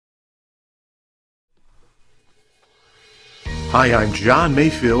Hi, I'm John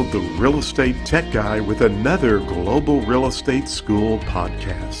Mayfield, the Real Estate Tech Guy, with another Global Real Estate School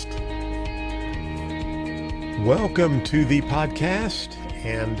podcast. Welcome to the podcast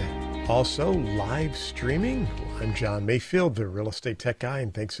and also live streaming. I'm John Mayfield, the Real Estate Tech Guy,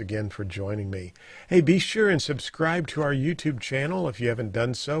 and thanks again for joining me. Hey, be sure and subscribe to our YouTube channel if you haven't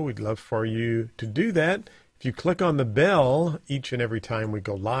done so. We'd love for you to do that. If you click on the bell each and every time we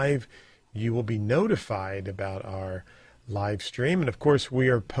go live, you will be notified about our live stream. And of course, we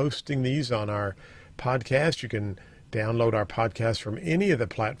are posting these on our podcast. You can download our podcast from any of the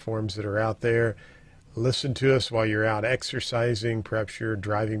platforms that are out there. Listen to us while you're out exercising. Perhaps you're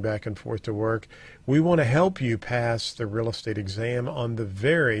driving back and forth to work. We want to help you pass the real estate exam on the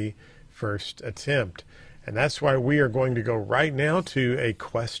very first attempt. And that's why we are going to go right now to a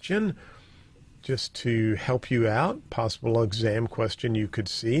question just to help you out, possible exam question you could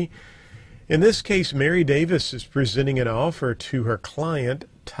see. In this case, Mary Davis is presenting an offer to her client,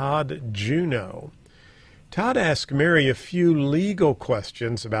 Todd Juneau. Todd asked Mary a few legal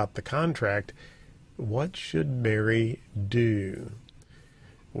questions about the contract. What should Mary do?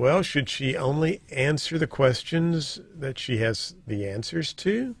 Well, should she only answer the questions that she has the answers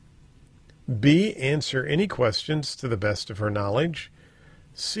to? B, answer any questions to the best of her knowledge?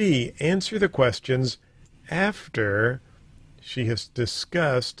 C, answer the questions after she has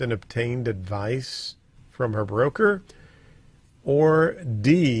discussed and obtained advice from her broker? Or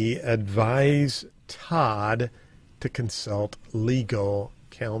D, advise Todd to consult legal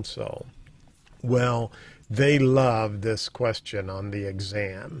counsel? Well, they love this question on the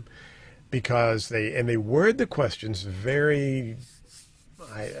exam because they word the questions very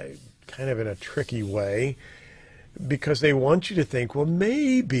kind of in a tricky way, because they want you to think, well,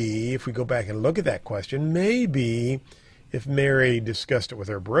 maybe if we go back and look at that question, maybe if Mary discussed it with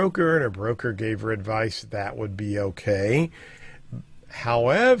her broker and her broker gave her advice, that would be okay.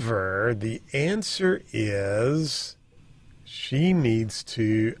 However, the answer is she needs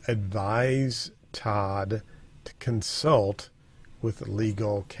to advise Todd to consult with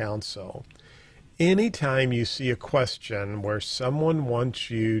legal counsel. Anytime you see a question where someone wants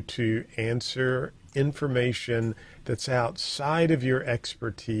you to answer information that's outside of your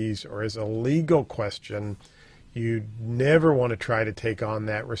expertise or is a legal question, you never want to try to take on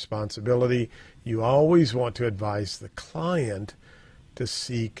that responsibility. You always want to advise the client to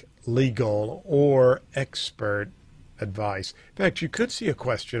seek legal or expert advice. In fact, you could see a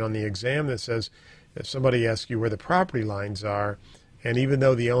question on the exam that says, if somebody asks you where the property lines are, and even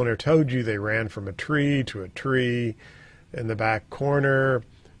though the owner told you they ran from a tree to a tree in the back corner,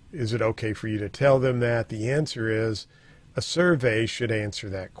 is it okay for you to tell them that? The answer is a survey should answer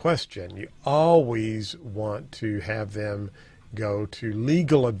that question. You always want to have them go to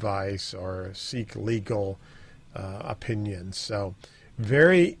legal advice or seek legal opinions. So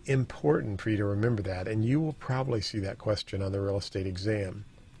very important for you to remember that, and you will probably see that question on the real estate exam.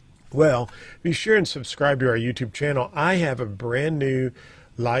 Well, be sure and subscribe to our YouTube channel. I have a brand new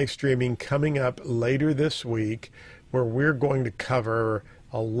live streaming coming up later this week where we're going to cover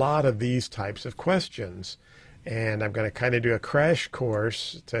a lot of these types of questions. And I'm going to kind of do a crash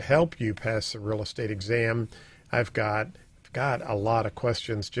course to help you pass the real estate exam. I've got a lot of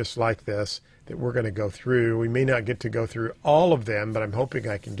questions just like this that we're going to go through. We may not get to go through all of them, but I'm hoping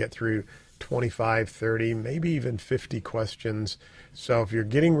I can get through 25, 30, maybe even 50 questions. So if you're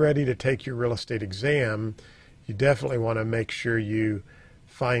getting ready to take your real estate exam, you definitely want to make sure you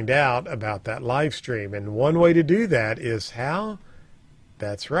find out about that live stream. And one way to do that is how?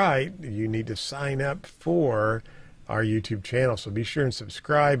 That's right. You need to sign up for our YouTube channel. So be sure and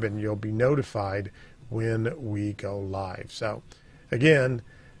subscribe and you'll be notified when we go live. So again,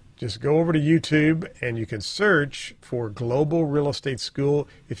 just go over to YouTube and you can search for Global Real Estate School.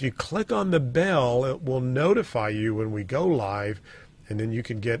 If you click on the bell, it will notify you when we go live, and then you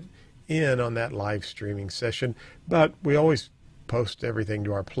can get in on that live streaming session. But we always post everything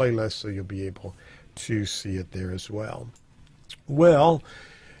to our playlist, so you'll be able to see it there as well. Well,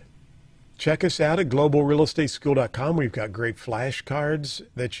 check us out at globalrealestateschool.com. We've got great flashcards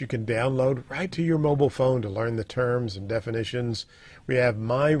that you can download right to your mobile phone to learn the terms and definitions. We have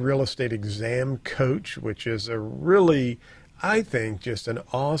My Real Estate Exam Coach, which is a really, I think, just an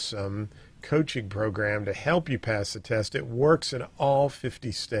awesome coaching program to help you pass the test. It works in all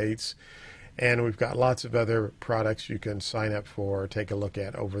 50 states. And we've got lots of other products you can sign up for or take a look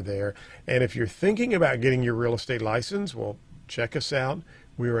at over there. And if you're thinking about getting your real estate license, well, check us out.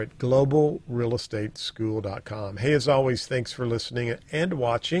 We're at globalrealestateschool.com. Hey, as always, thanks for listening and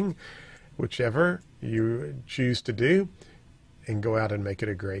watching, whichever you choose to do, and go out and make it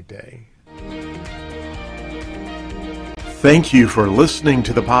a great day. Thank you for listening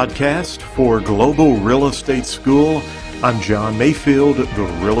to the podcast for Global Real Estate School. I'm John Mayfield, the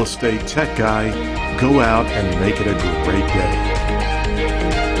Real Estate Tech Guy. Go out and make it a great day.